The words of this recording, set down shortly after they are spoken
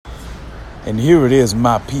And here it is,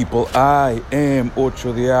 my people. I am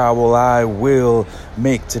Ocho the Owl. I will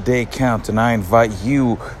make today count, and I invite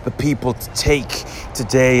you, the people, to take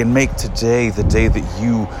today and make today the day that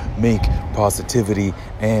you make positivity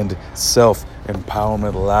and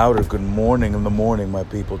self-empowerment louder. Good morning in the morning, my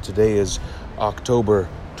people. Today is October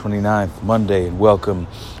 29th, Monday, and welcome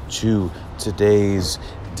to today's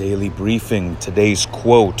daily briefing. Today's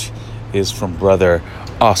quote is from Brother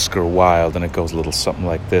Oscar Wilde, and it goes a little something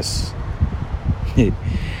like this.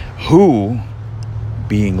 Who,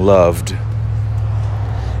 being loved,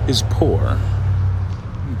 is poor?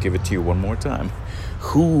 I'll give it to you one more time.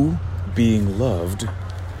 Who, being loved,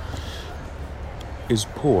 is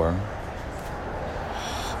poor?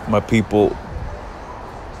 My people,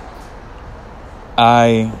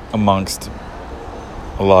 I, amongst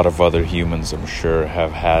a lot of other humans, I'm sure,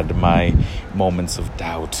 have had my moments of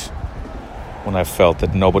doubt when I felt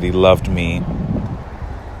that nobody loved me,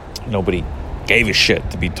 nobody gave a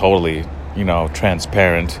shit, to be totally,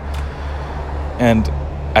 transparent. And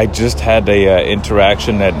I just had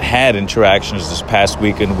interactions this past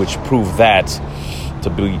weekend which proved that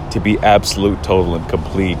to be absolute, total, and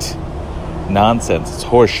complete nonsense. It's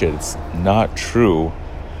horseshit. It's not true.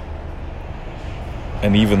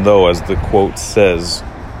 And even though, as the quote says,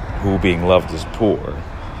 who being loved is poor,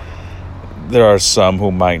 there are some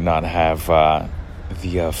who might not have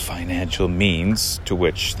the financial means to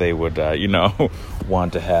which they would,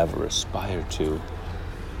 want to have or aspire to.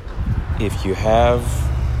 If you have,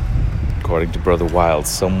 according to Brother Wilde,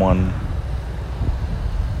 someone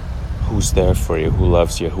who's there for you, who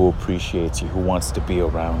loves you, who appreciates you, who wants to be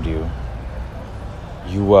around you,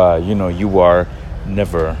 you are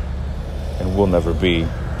never and will never be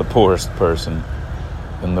the poorest person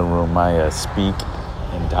in the room. I speak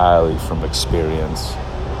entirely from experience.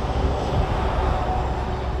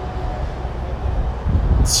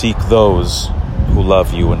 Seek those who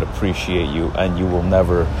love you and appreciate you, and you will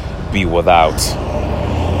never be without.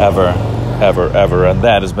 Ever, ever, ever. And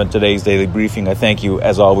that has been today's daily briefing. I thank you,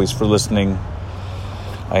 as always, for listening.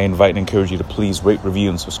 I invite and encourage you to please rate, review,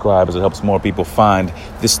 and subscribe, as it helps more people find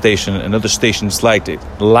this station and other stations like it.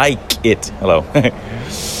 Hello.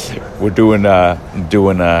 We're doing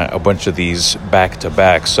a bunch of these back to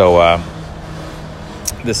back. So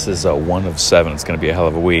this is one of 7. It's going to be a hell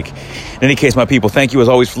of a week. In any case, my people, thank you as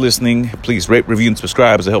always for listening. Please rate, review, and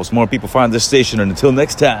subscribe, as it helps more people find this station. And until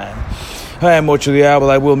next time, I am Ocho the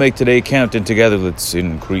Owl. I will make today count, and together let's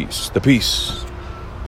increase the peace.